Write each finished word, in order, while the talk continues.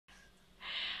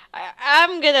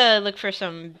I'm gonna look for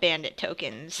some bandit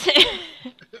tokens.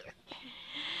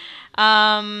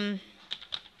 Bandit.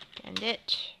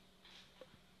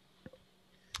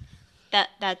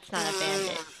 That's not a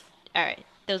bandit. Alright,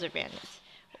 those are bandits.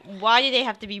 Why do they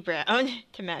have to be brown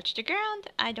to match the ground?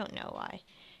 I don't know why.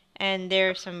 And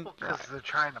there's some... Because they're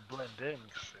trying to blend in,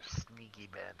 because they're sneaky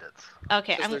bandits.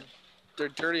 Okay, Because they're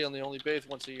dirty and they only bathe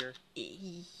once a year.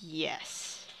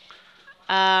 Yes.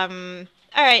 Alright,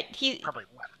 Probably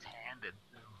left-handed.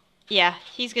 yeah,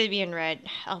 he's gonna be in red.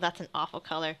 Oh, that's an awful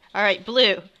color. Alright,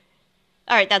 blue.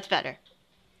 Alright, that's better.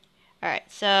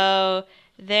 Alright, so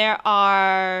there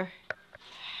are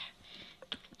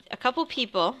a couple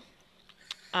people.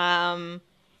 And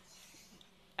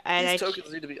These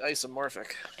tokens need to be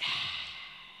isomorphic.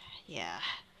 Yeah.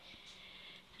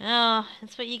 Oh,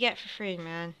 that's what you get for free,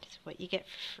 man. That's what you get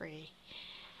for free.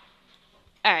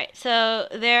 Alright, so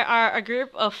there are a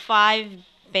group of 5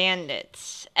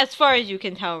 bandits, as far as you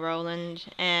can tell, Roland.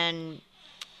 And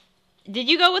did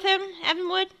you go with him,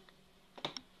 Evenwood?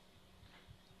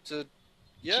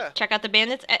 Yeah. Check out the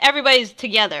bandits? Everybody's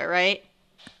together, right?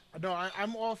 No,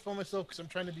 I'm off on myself because I'm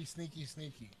trying to be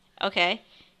sneaky. Okay.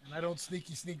 And I don't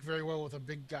sneak very well with a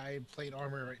big guy in plate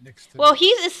armor right next to me. Well,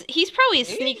 he's probably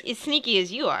as sneaky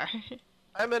as you are.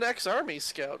 I'm an ex-army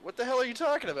scout. What the hell are you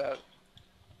talking about?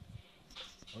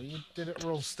 Well, you didn't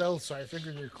roll stealth, so I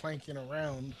figured you're clanking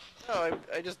around. No,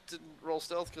 I just didn't roll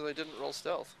stealth because I didn't roll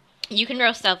stealth. You can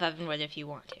roll stealth, Evenwood, if you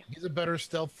want to. He's a better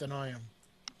stealth than I am.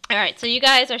 Alright, so you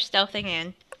guys are stealthing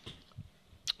in.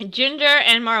 Ginger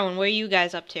and Marwin, where are you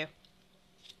guys up to?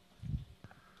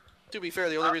 To be fair,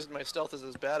 the only reason my stealth is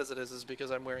as bad as it is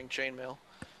because I'm wearing chainmail.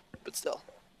 But still.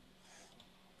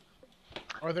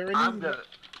 Are there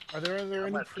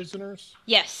any prisoners?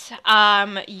 Yes.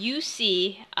 You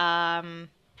see, why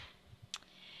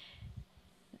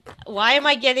am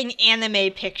I getting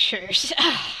anime pictures?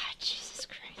 Jesus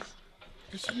Christ.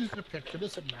 Just use the picture, it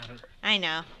doesn't matter. I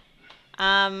know.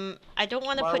 I don't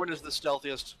want to put... Marwin is the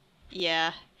stealthiest.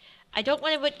 Yeah. I don't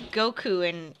want to put Goku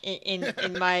in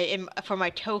my for my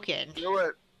token. Do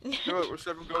it. We're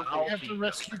saving Goku. You have to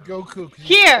rescue Goku.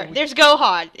 Here, there's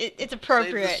Gohan. It's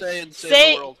appropriate. Save the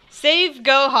save the world. Save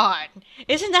Gohan.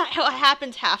 Isn't that how it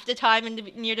happens half the time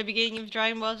near the beginning of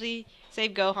Dragon Ball Z?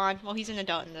 Save Gohan. Well, he's an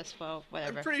adult in this, well,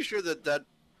 whatever. I'm pretty sure that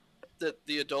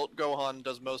the adult Gohan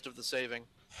does most of the saving.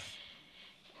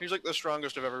 He's like the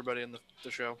strongest of everybody in the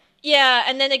show. Yeah,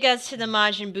 and then it gets to the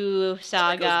Majin Buu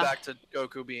saga. It goes back to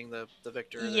Goku being the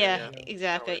victor. Yeah,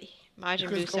 exactly. Majin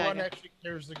Buu because saga. Gohan actually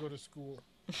cares to go to school.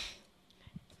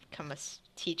 Become a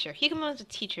teacher. He becomes a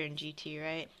teacher in GT,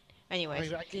 right?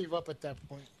 Anyways. I gave up at that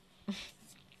point.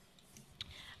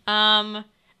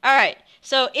 Alright.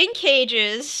 So, in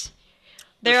cages,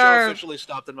 The show officially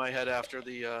stopped in my head after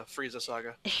the Frieza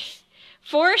saga.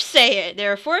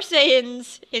 There are 4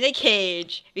 Saiyans in a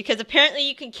cage, because apparently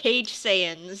you can cage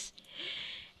Saiyans.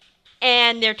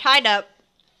 And they're tied up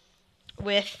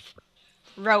with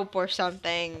rope or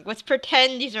something. Let's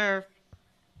pretend these are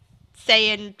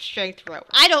Saiyan strength rope.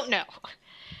 I don't know.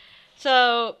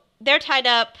 So, they're tied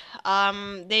up.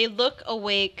 They look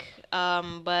awake,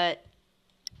 but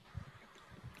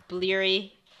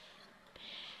bleary.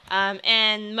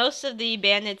 And most of the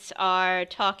bandits are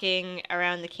talking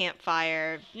around the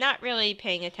campfire, not really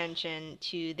paying attention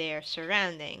to their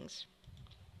surroundings.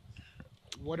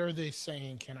 What are they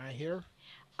saying? Can I hear?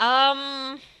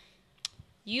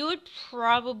 You would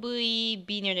probably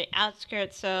be near the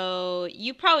outskirts, so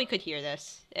you probably could hear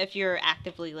this if you're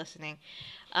actively listening.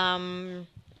 They're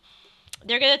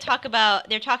talking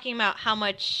about how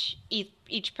much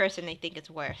each person they think is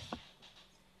worth.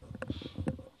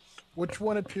 Which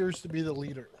one appears to be the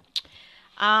leader?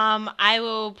 I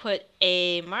will put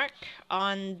a mark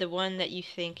on the one that you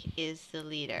think is the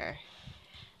leader.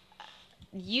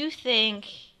 You think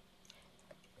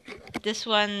this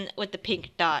one with the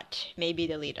pink dot may be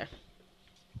the leader.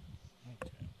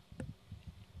 Okay.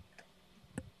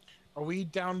 Are we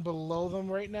down below them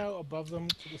right now? Above them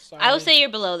to the side? I will say you're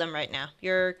below them right now.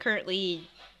 You're currently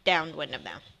downwind of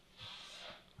them.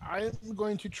 I'm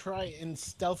going to try and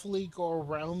stealthily go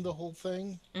around the whole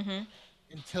thing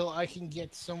until I can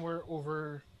get somewhere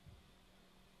over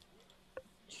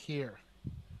here,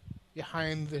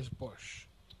 behind this bush.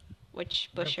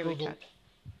 Which bush are we talking?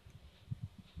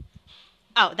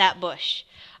 Oh, that bush.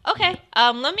 Okay,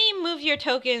 let me move your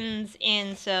tokens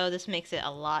in so this makes it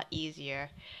a lot easier.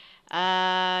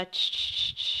 Marwin,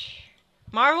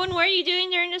 what are you doing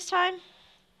during this time?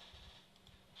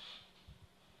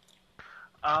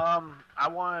 I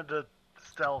wanted to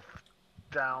stealth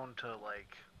down to,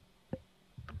 like,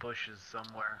 the bushes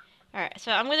somewhere. Alright,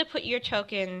 so I'm gonna put your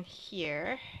token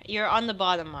here. You're on the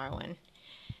bottom, Marwin.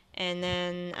 And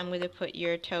then I'm gonna put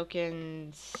your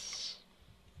tokens...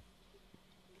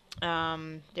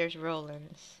 there's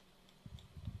Roland's.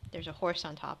 There's a horse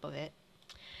on top of it.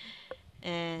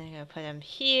 And I'm gonna put him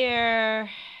here.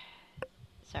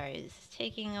 Sorry, this is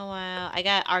taking a while. I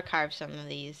gotta archive some of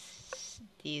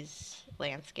these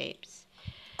landscapes.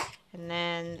 And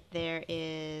then there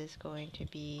is going to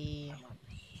be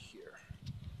Here.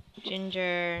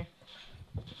 Ginger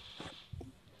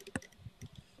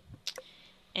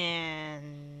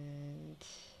and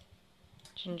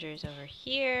Ginger's over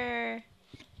here.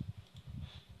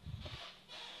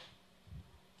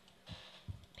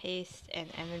 Paste and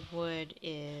Evenwood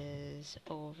is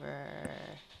over.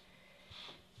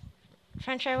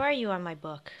 Frenchie, why are you on my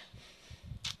book?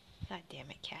 God damn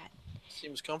it, cat.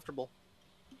 Seems comfortable.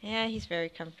 Yeah, he's very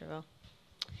comfortable.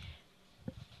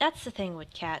 That's the thing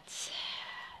with cats.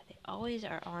 They always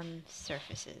are on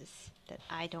surfaces that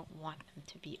I don't want them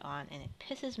to be on, and it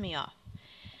pisses me off.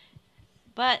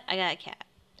 But I got a cat.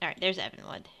 Alright, there's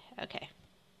Evenwood. Okay.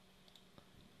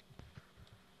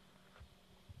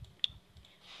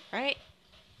 Right.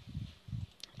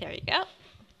 There you go.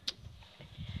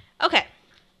 Okay.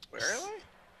 Where am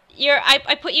I?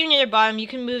 I put you near the bottom. You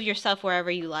can move yourself wherever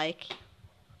you like.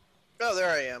 Oh, there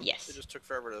I am. Yes. It just took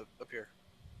forever to appear.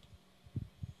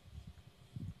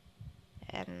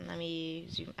 And let me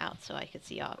zoom out so I can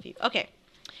see all of you. Okay.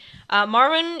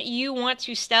 Marwin, you want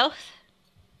to stealth?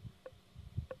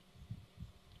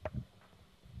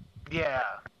 Yeah.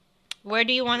 Where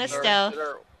do you want to stealth?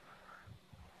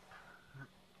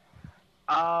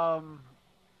 I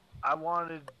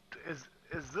wanted. Is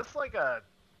this like a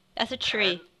That's a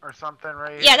tree. tent or something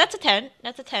right here? Yeah, that's a tent.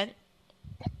 That's a tent.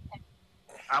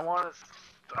 I want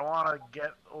to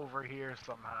get over here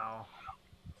somehow.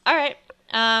 Alright.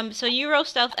 So you roll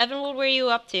stealth. Evenwood, where are you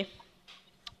up to?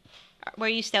 Where are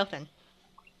you stealthing?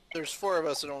 There's 4 of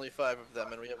us and only 5 of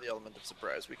them, and we have the element of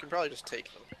surprise. We can probably just take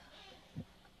them.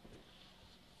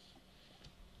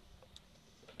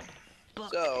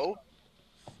 So,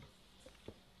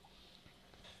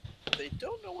 they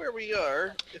don't know where we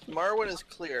are. If Marwin is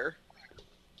clear,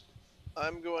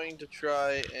 I'm going to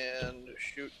try and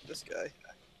shoot this guy.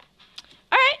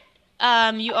 Alright.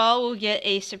 You all will get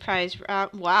a surprise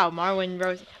round. Wow, Marwin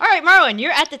rose. Alright, Marwin,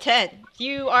 you're at the tent.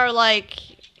 You are like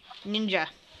ninja.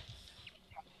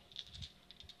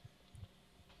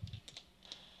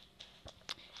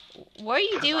 What are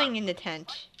you doing in the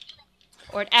tent?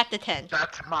 Or at the tent?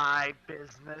 That's my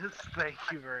business. Thank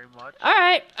you very much.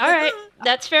 Alright, alright.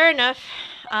 That's fair enough.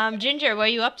 Ginger, what are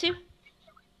you up to?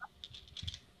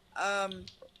 I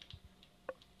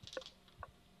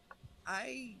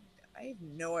have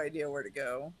no idea where to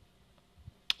go.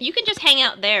 You can just hang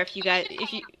out there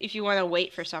if you want to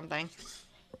wait for something.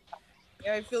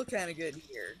 Yeah, I feel kind of good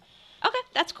here. Okay,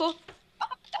 that's cool.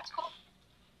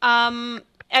 Evan,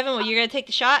 you're gonna take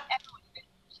the shot?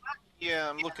 Yeah,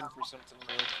 I'm looking for something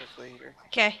really quickly here.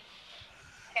 Okay.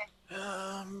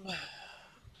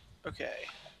 Okay.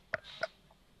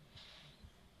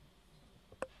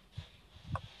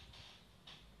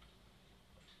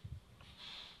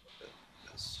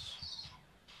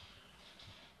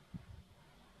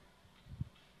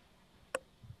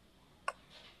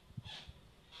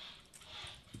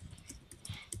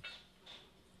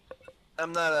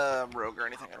 I'm not a rogue or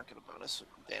anything. I don't get a bonus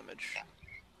damage.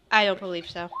 I don't believe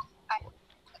so.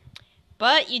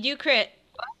 But you do crit.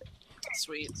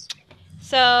 Sweet.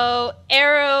 So,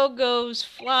 arrow goes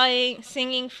flying,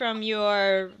 singing from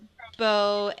your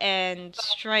bow and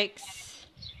strikes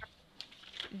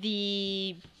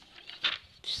the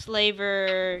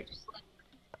slaver.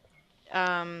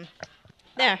 There,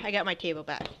 I got my table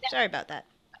back. Sorry about that.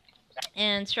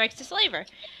 And strikes the slaver.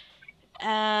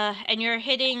 And you're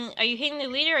hitting. Are you hitting the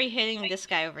leader or are you hitting this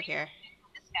guy over here?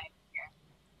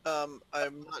 I'm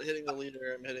not hitting the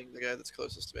leader. I'm hitting the guy that's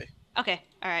closest to me. Okay,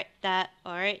 alright.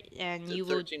 Alright. And you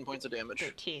will. 13 points of damage.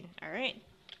 13. Alright.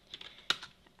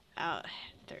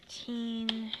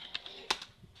 13.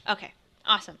 Okay,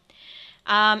 awesome.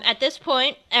 At this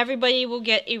point, everybody will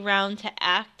get a round to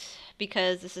act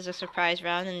because this is a surprise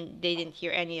round and they didn't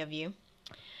hear any of you.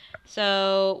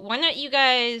 So, why not you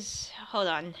guys... Hold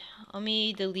on. Let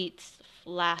me delete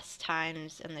last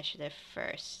time's initiative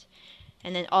first.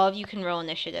 And then all of you can roll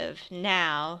initiative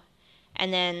now.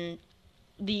 And then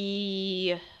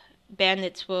the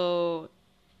bandits will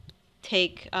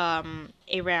take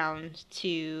a round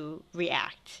to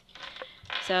react.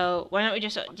 So, why don't we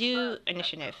just do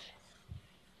initiative?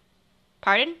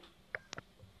 Pardon?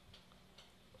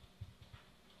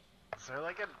 Is there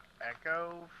like an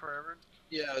echo for every...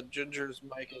 Yeah, Ginger's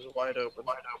mic is wide open.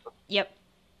 Yep.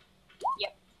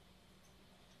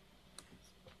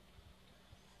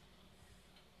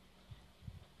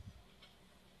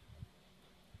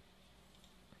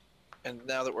 And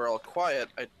now that we're all quiet,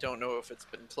 I don't know if it's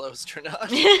been closed or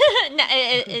not. No,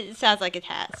 it sounds like it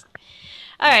has.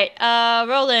 Alright,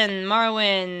 Roland,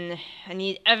 Marwin, I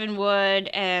need Evenwood,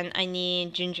 and I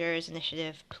need Ginger's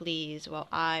initiative, please, while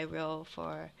I roll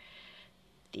for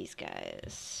these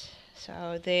guys.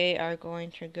 So they are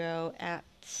going to go at...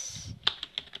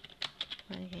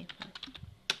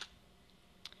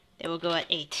 They will go at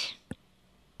 8.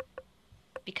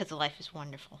 Because life is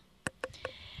wonderful.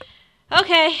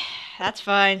 Okay, that's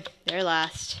fine. They're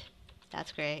last.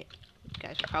 That's great. You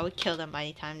guys will probably kill them by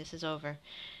the time this is over.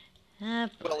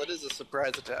 Well, it is a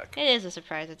surprise attack. It is a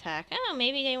surprise attack. Oh,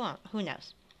 maybe they won't. Who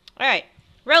knows? Alright.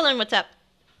 Roland, what's up?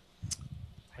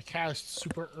 I cast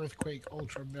Super Earthquake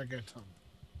Ultra Megaton.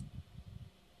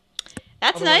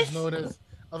 That's nice.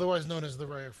 Otherwise known as the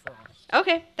Ray of Frost.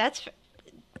 Okay, that's...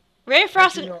 Ray of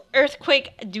Frost Actually, and no.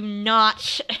 Earthquake do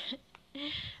not...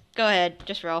 Go ahead,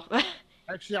 just roll.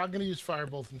 Actually, I'm going to use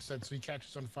Firebolt instead, so he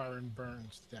catches on fire and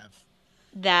burns to death.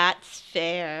 That's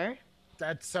fair.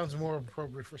 That sounds more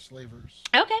appropriate for slavers.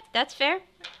 Okay, that's fair.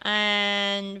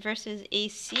 And versus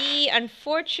AC,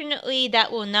 unfortunately, that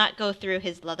will not go through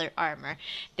his leather armor.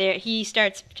 There, he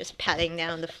starts just patting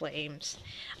down the flames.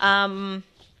 Evenwood.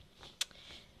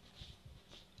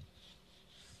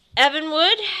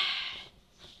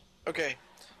 Okay,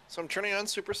 so I'm turning on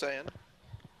Super Saiyan.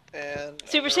 And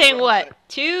Super Saiyan what?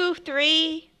 2,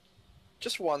 3?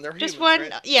 Just one. They're Just humans, one?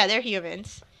 right? Yeah, they're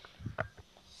humans.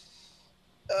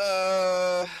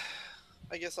 I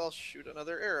guess I'll shoot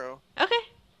another arrow. Okay.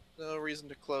 No reason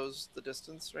to close the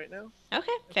distance right now.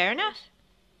 Okay, fair enough.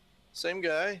 Same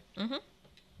guy. Mm-hmm.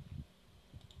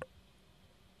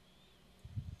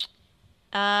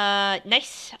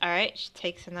 Nice. Alright,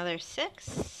 takes another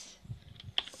 6.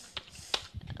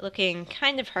 Looking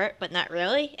kind of hurt, but not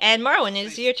really. And Marwin,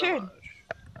 it's your turn.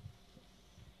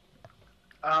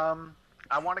 I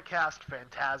want to cast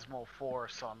Phantasmal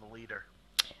Force on the leader.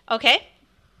 Okay.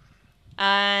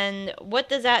 And what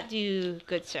does that do,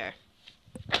 good sir?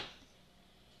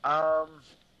 I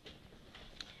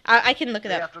can look it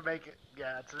They up. have to make it.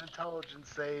 Yeah, it's an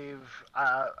intelligence save.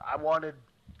 I wanted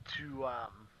to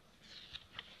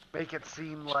make it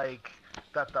seem like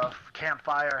that the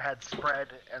campfire had spread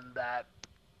and that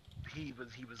he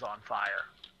was on fire.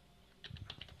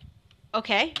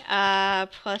 Okay.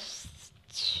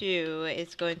 +2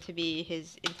 is going to be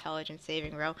his intelligence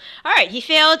saving roll. All right, he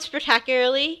failed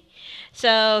spectacularly,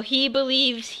 so he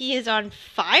believes he is on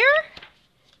fire.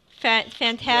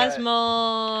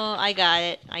 Phantasmal. I got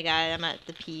it. I'm at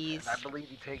the P's. And I believe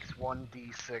he takes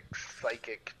 1d6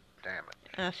 psychic damage.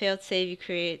 Failed save, you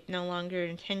create no longer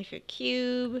than 10-foot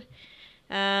cube.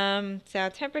 Sound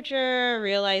temperature,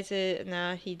 realize it.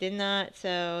 No, he did not,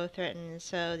 so threatens.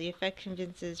 So the effect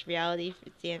convinces reality,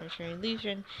 it's damage from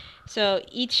illusion. So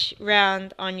each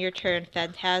round on your turn,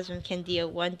 Phantasm can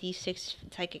deal 1d6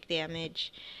 psychic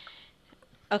damage.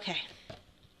 Okay.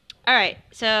 Alright,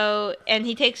 so, and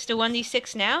he takes the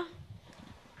 1d6 now?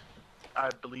 I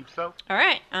believe so.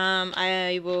 Alright,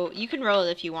 you can roll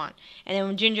it if you want. And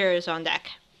then Ginger is on deck.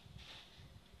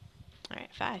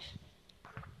 Alright, 5.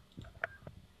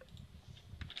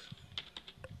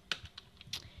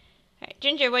 Alright,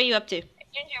 Ginger, what are you up to?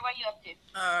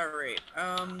 Alright,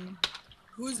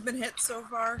 who's been hit so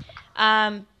far?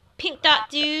 Pink Dot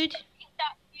Dude.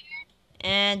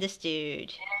 And this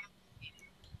dude.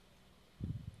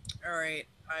 Alright,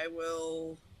 I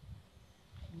will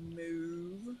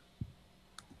move.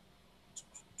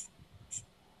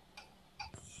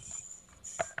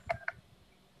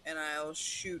 And I'll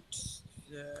shoot.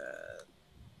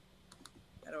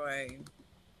 How do I?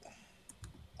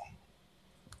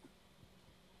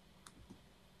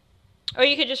 Or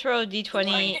you could just roll a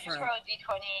d20.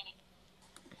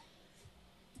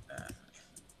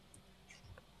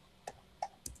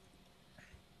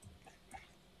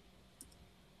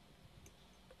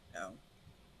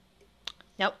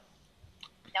 No. Nope.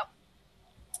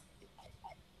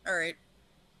 Alright.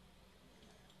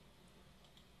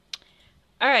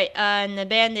 Alright, and the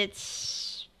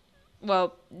bandits,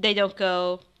 well, they don't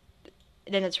go.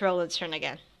 Then it's Roland's turn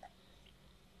again.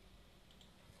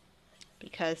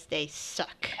 Because they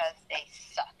suck.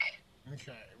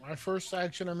 Okay, my first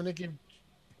action, I'm gonna give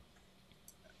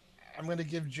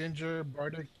Ginger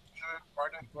Bardic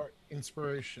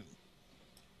Inspiration.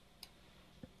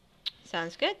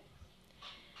 Sounds good.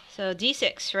 So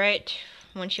d6, right?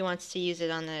 When she wants to use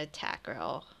it on the attack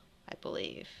roll, I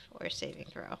believe, or saving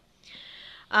throw.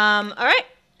 All right.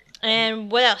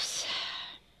 And what else?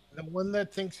 The one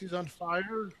that thinks he's on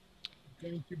fire is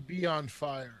going to be on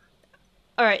fire.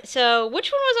 All right. So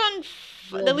which one was on?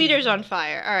 Well, The leader's he's on not.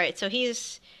 fire. All right. So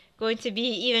he's going to be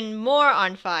even more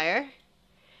on fire.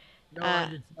 No, I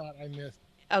did not. I missed.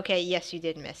 Okay. Yes, you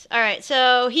did miss. All right.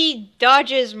 So he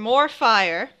dodges more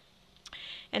fire,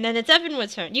 and then it's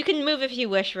Evenwood's turn. You can move if you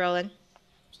wish, Roland.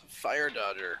 Fire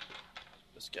dodger.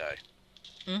 This guy.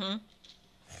 Mm-hmm.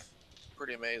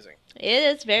 Pretty amazing. It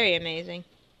is very amazing.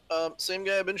 Same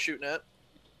guy I've been shooting at.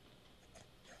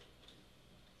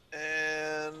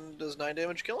 And does 9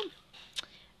 damage kill him?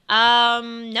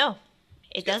 No,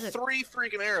 He's it got doesn't. 3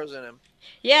 freaking arrows in him.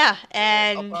 Yeah, I'm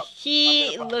and gonna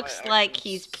he pop looks my like action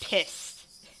he's pissed.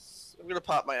 I'm gonna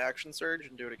pop my action surge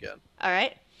and do it again. All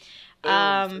right.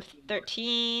 Boom,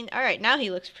 13. All right, now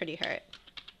he looks pretty hurt.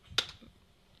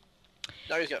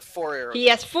 Now he's got 4 arrows. He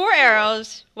has 4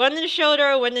 arrows, one in the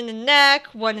shoulder, one in the neck,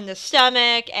 one in the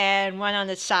stomach, and one on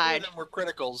the 2 side. of them were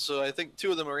criticals, so I think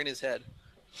 2 of them are in his head.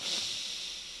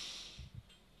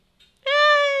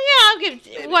 Yeah, I'll give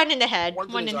Maybe. one in the head,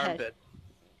 One's one in in his the head. armpit.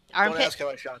 Armpit. Don't ask how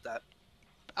I shot that.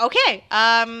 Okay.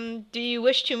 Do you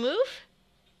wish to move?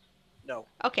 No.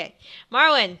 Okay.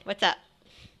 Marwin, what's up?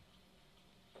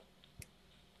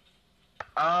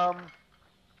 I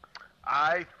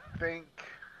think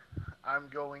I'm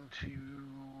going to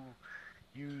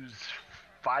use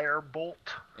Firebolt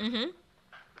Mm-hmm.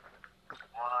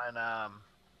 on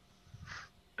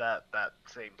that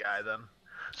same guy then.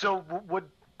 So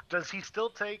does he still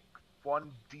take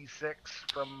 1d6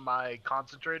 from my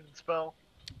concentrated spell?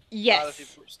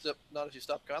 Yes. Not if you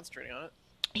stop concentrating on it.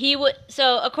 He would.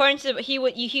 So according to he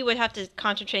would have to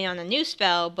concentrate on a new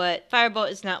spell, but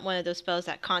Firebolt is not one of those spells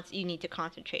that you need to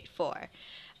concentrate for.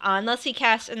 Unless he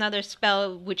casts another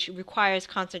spell which requires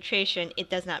concentration, it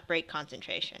does not break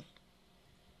concentration.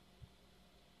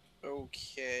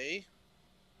 Okay.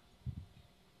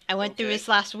 I went through Okay. this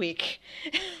last week.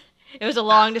 It was a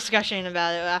long discussion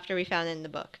about it after we found it in the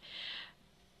book.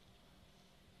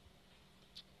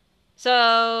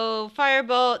 So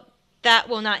Firebolt, that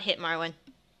will not hit Marwin.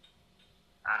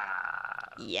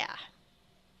 Yeah.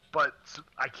 But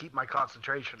I keep my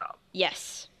concentration up.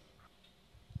 Yes.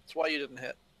 That's why you didn't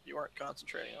hit. You weren't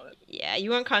concentrating on it. Yeah,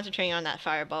 you weren't concentrating on that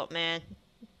Firebolt, man.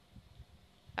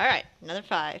 Alright, another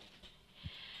 5.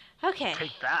 Okay.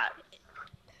 Take that.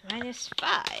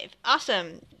 -5.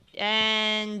 Awesome.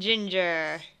 And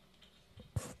Ginger.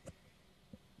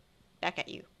 Back at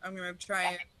you. I'm gonna try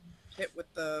and hit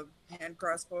with the hand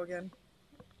crossbow again.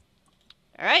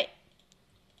 Alright.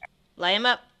 Light him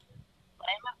up.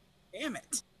 Damn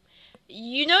it.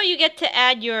 You know you get to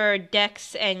add your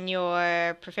dex and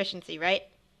your proficiency, right?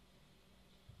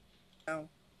 No.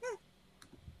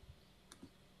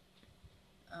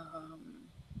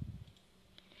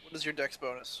 What is your dex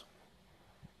bonus?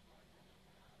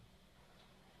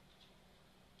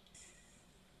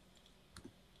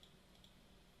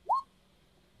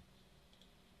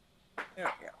 There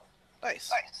we go.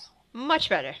 Nice. Much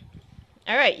better.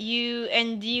 Alright, do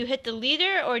you hit the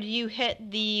leader or do you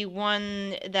hit the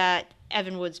one that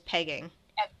Evenwood's pegging?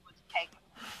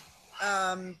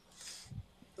 The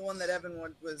one that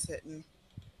Evenwood was hitting.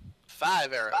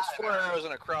 5 arrows. 4 arrows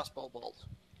and a crossbow bolt.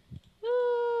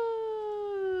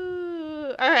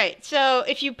 Alright, so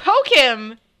if you poke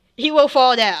him, he will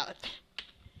fall down.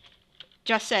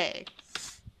 Just saying.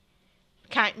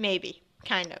 Maybe.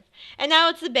 Kind of. And now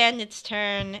it's the bandits'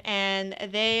 turn, and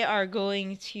they are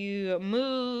going to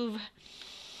move.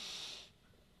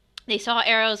 They saw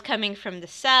arrows coming from the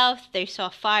south. They saw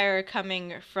fire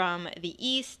coming from the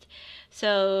east.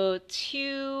 So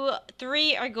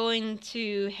 3 are going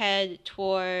to head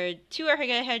toward. 2 are going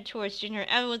to head towards Ginger and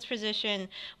Evelyn's position.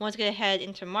 1's going to head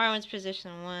into Marwin's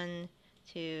position. 1,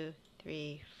 2,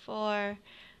 3, 4.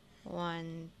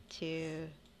 1, 2,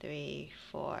 3,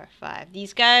 4, 5.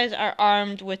 These guys are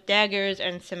armed with daggers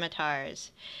and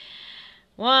scimitars.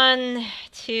 1,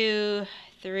 2,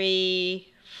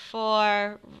 3,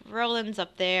 4. Roland's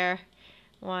up there.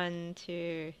 1,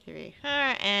 2, 3,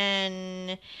 4.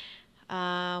 And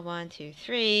 1, 2,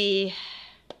 3.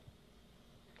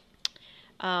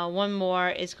 One more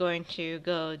is going to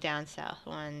go down south.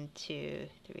 1, 2,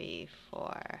 3,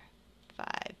 4, 5,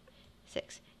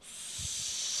 6.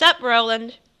 Sup,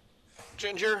 Roland?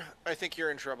 Ginger, I think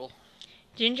you're in trouble.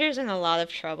 Ginger's in a lot of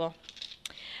trouble.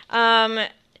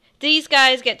 These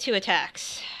guys get 2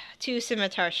 attacks. 2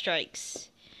 scimitar strikes.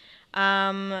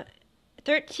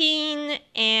 13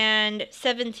 and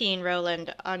 17,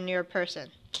 Roland, on your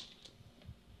person.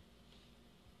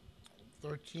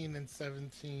 13 and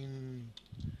 17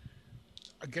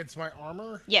 against my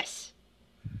armor. Yes.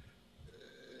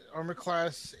 armor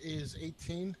class is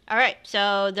 18. All right,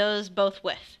 so those both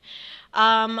whiff.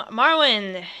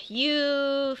 Marwin,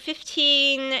 you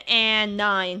 15 and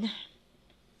 9.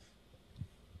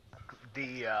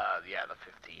 The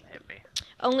 15 hit me.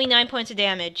 Only 9 points of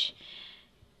damage.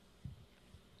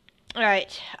 All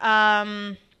right.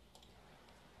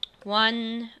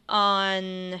 1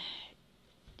 on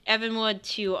Evenwood,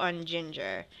 2 on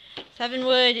Ginger. So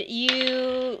Evenwood,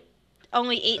 you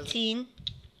only 18.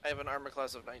 I have an armor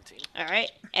class of 19. All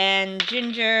right. And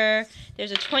Ginger,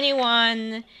 there's a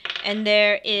 21, and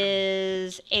there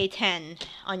is a 10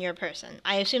 on your person.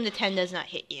 I assume the 10 does not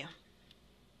hit you.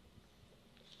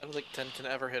 I don't think 10 can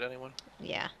ever hit anyone.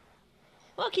 Yeah.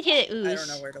 Well, it could hit it ooze. I don't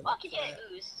know where to look for it.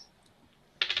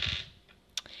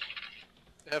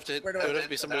 It would have to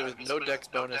be somebody with no dex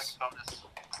bonus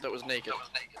that was naked.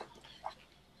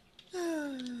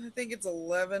 I think it's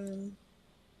 11.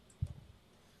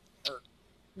 Or,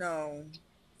 no,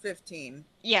 15.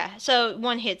 Yeah, so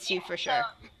 1 hits you for sure.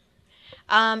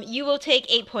 You will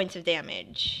take 8 points of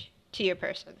damage to your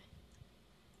person.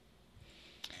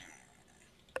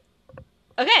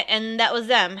 Okay, and that was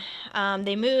them.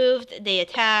 They moved, they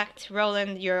attacked.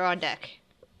 Roland, you're on deck.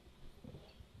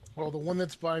 Well, the one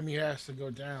that's by me has to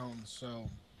go down, so...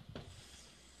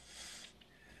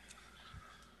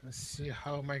 Let's see,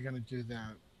 how am I going to do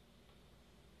that?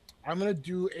 I'm going to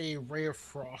do a Ray of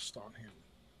Frost on him.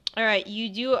 All right,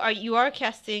 you are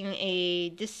casting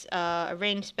a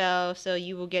range spell, so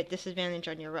you will get disadvantage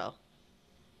on your roll.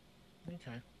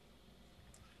 Okay.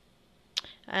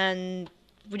 And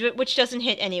which doesn't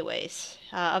hit anyways,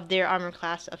 of their armor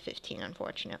class of 15,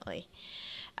 unfortunately.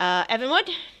 Evenwood,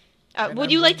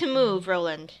 would you like to move,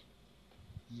 Roland?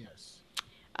 Yes.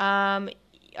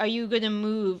 Are you going to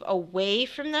move away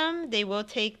from them? They will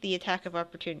take the attack of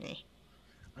opportunity.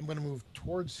 I'm going to move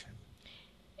towards him.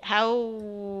 How?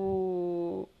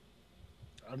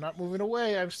 I'm not moving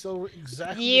away. I'm still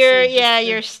exactly You're the same distance.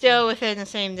 you're still within the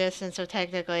same distance, so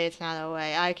technically it's not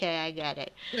away. Okay, I get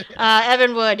it.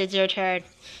 Evenwood, it's your turn.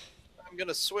 I'm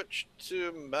gonna switch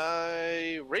to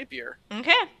my rapier.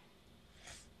 Okay.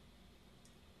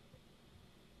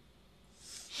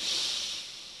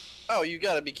 Oh, you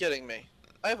gotta be kidding me.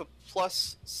 I have a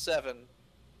 +7,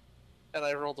 and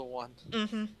I rolled a 1.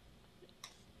 Mm-hmm.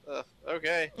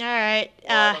 Okay. All right.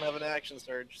 Well, I don't have an action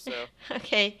surge, so...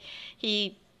 Okay.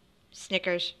 He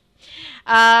snickers.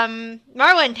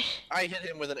 Marwin. I hit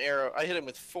him with an arrow. I hit him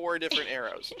with 4 different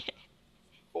arrows.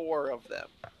 4 of them.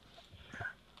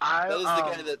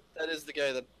 That is the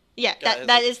guy that... Yeah,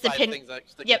 that is the pin... Yep,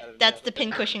 Yep, that's the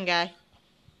pincushion guy.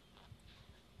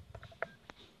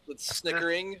 That's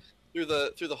snickering through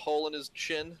the hole in his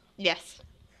chin. Yes.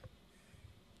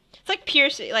 It's like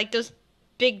piercing, like those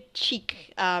big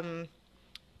cheek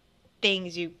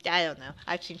things I don't know.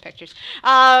 I've seen pictures.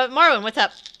 Marwin, what's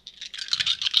up?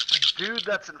 The dude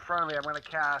that's in front of me, I'm going to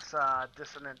cast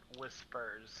Dissonant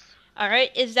Whispers.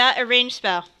 Alright, is that a ranged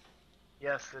spell?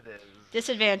 Yes, it is.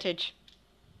 Disadvantage.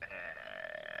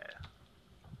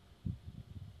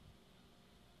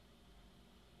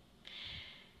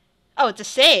 Oh, it's a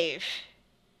save.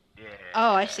 Yeah.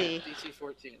 Oh, I see. DC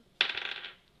 14.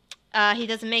 He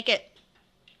doesn't make it.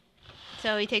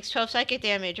 So he takes 12 psychic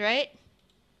damage, right?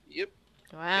 Yep.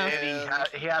 Wow. And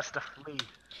he has to flee.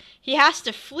 He has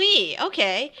to flee.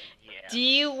 Okay. Yeah. Do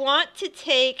you want to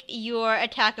take your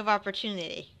attack of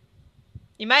opportunity?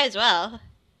 You might as well.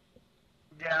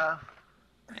 Yeah.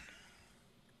 Right.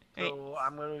 So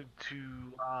I'm going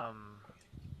to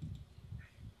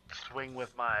swing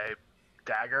with my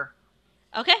dagger.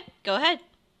 Okay, go ahead.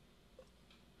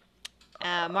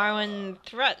 Marwin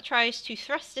tries to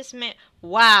thrust this man.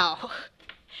 Wow.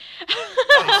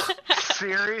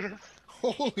 Serious?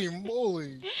 Holy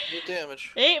moly. Good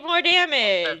damage. 8 more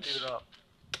damage. That dude up.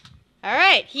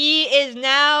 Alright, he is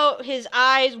now, his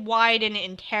eyes widen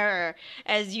in terror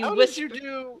as you How whisper. did you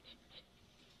do...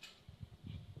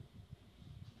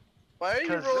 Why are you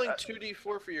 'Cause, rolling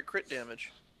 2d4 for your crit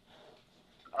damage?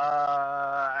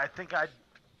 I think I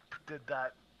did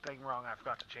that thing wrong. I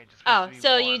forgot to change it. It's Oh, supposed to be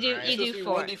so one, you do- right? you do It's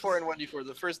supposed to be 4. 1d4 and 1d4.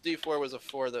 The first d4 was a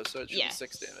 4 though, so it should Yeah, be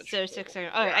 6 damage. So 6.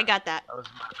 Alright, I got that. That was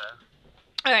my bad.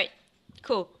 Alright,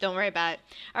 cool. Don't worry about it.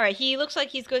 Alright, he looks like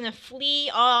he's going to flee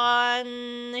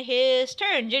on his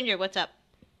turn. Ginger, what's up?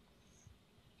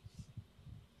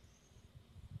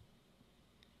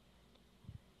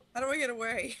 How do I get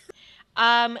away?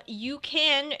 You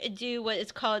can do what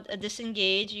is called a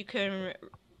disengage. You can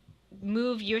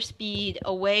move your speed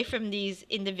away from these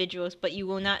individuals, but you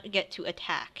will not get to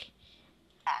attack.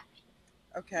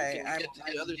 Okay, You can I'm get to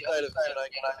the other side of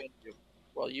it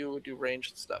while you do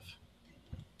ranged stuff.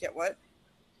 get what?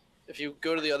 If you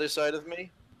go to the other side of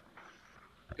me,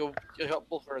 Go a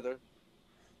couple further.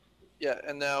 Yeah,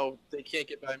 and now they can't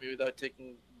get by me without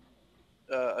taking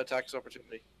attacks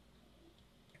opportunity.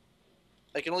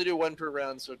 I can only do one per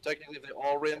round, so technically if they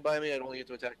all ran by me, I'd only get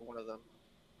to attack one of them.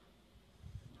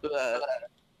 But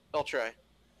I'll try.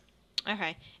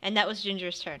 Okay, and that was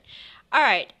Ginger's turn. All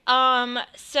right.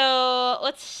 So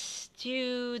let's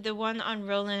do the one on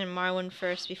Roland and Marwin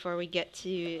first before we get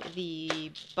to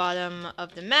the bottom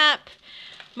of the map.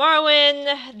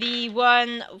 Marwin, the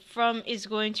one is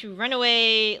going to run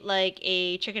away like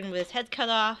a chicken with his head cut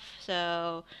off.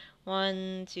 So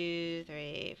 1, 2,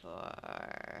 3,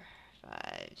 4,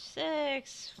 5,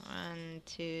 6. 1,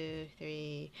 2,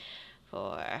 3,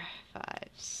 4, 5,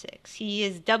 6. He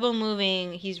is double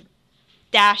moving. He's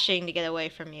dashing to get away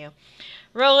from you.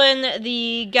 Roland,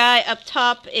 the guy up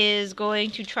top, is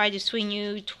going to try to swing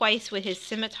you twice with his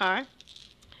scimitar.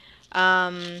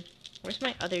 Where's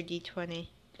my other d20?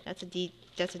 That's a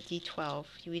d12.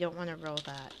 We don't want to roll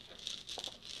that.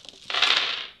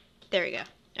 There we go.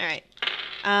 Alright.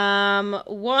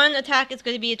 One attack is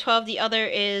going to be a 12, the other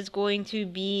is going to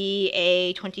be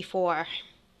a 24.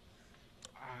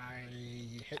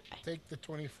 Take the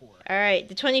 24. Alright,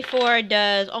 the 24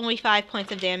 does only 5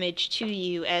 points of damage to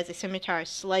you as a scimitar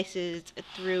slices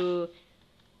through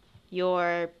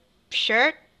your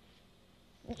shirt.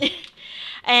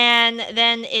 And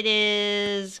then it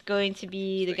is going to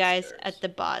be the guys at the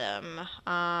bottom.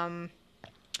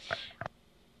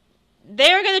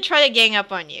 They're going to try to gang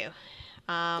up on you.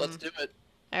 Let's do it.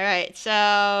 Alright,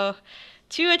 so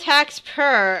 2 attacks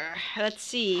per. Let's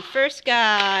see. First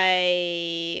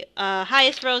guy,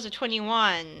 highest roll is a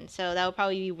 21, so that will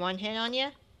probably be 1 hit on you.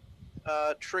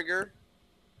 Trigger,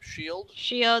 shield.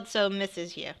 Shield, so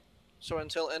misses you. So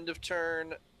until end of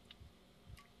turn,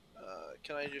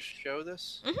 can I just show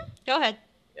this? Go ahead.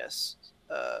 Yes.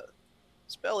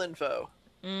 Spell info.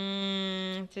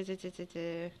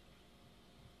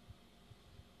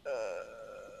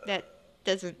 That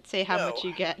doesn't say how much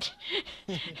you get.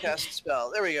 Cast spell.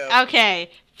 There we go.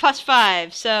 Okay,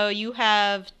 +5. So you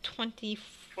have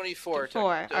 24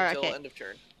 Alright, until okay. end of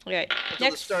turn. Alright.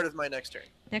 Until the start of my next turn.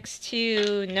 Next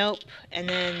to nope, and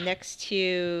then next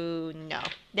to no.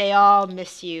 They all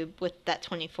miss you with that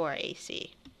 24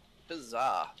 AC.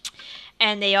 Huzzah.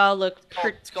 And they all look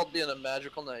It's called being a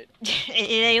magical knight.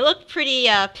 they look pretty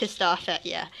pissed off at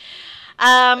you.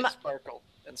 I sparkle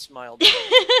and smiled.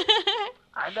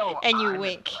 I know. And you I'm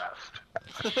wink.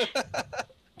 impressed.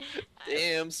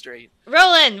 Damn straight.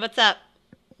 Roland, what's up?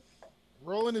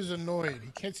 Roland is annoyed.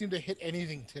 He can't seem to hit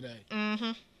anything today.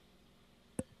 Mm-hmm.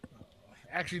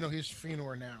 Actually, no, he's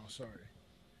Fëanor now. Sorry.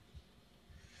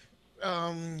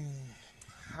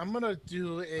 I'm gonna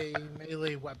do a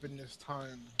melee weapon this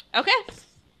time. Okay.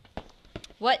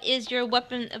 What is your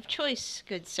weapon of choice,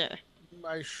 good sir?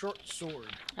 My short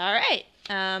sword. All right.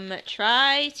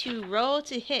 Try to roll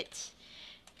to hit.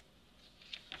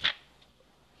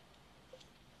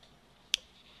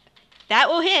 That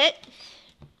will hit.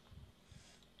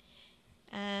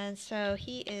 And so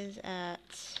he is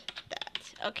at that.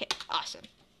 Okay, awesome.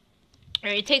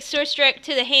 Alright, he takes sword strike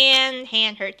to the hand.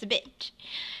 Hand hurts a bit.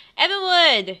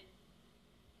 Evenwood!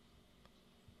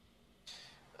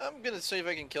 I'm gonna see if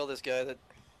I can kill this guy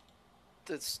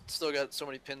that's still got so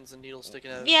many pins and needles sticking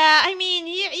out of him. Yeah, I mean,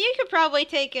 you could probably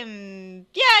take him.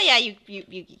 Yeah, you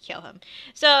could kill him.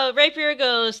 So rapier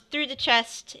goes through the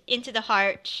chest into the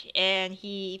heart, and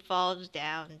he falls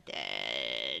down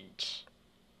dead.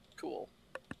 Cool.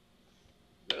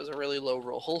 That was a really low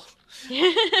roll. Oh,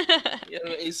 You had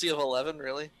an AC of 11,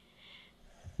 really?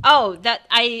 that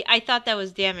I thought that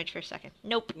was damage for a second.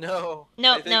 Nope. No.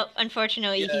 Nope.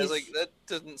 Unfortunately, Yeah, I he's was like, that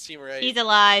doesn't seem right. he's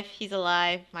alive. He's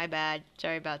alive. My bad.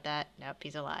 Sorry about that. Nope,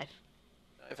 he's alive.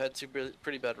 I've had 2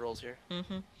 pretty bad rolls here.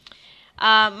 Mm-hmm.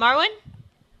 Marwin?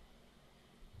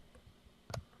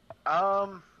 I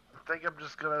think I'm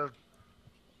just gonna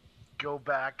go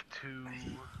back to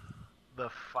the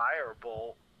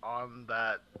firebolt on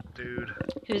that dude.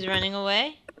 Who's running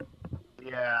away?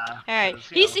 Yeah. Alright.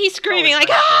 'cause, you know, He's screaming always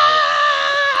like, nice to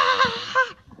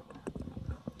ah!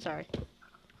 Sorry. hit.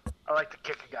 I like to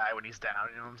kick a guy when he's down,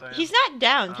 you know what I'm saying? He's not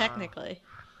down, technically.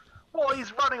 Well,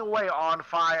 he's running away on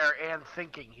fire and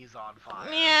thinking he's on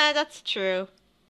fire. Yeah, that's true.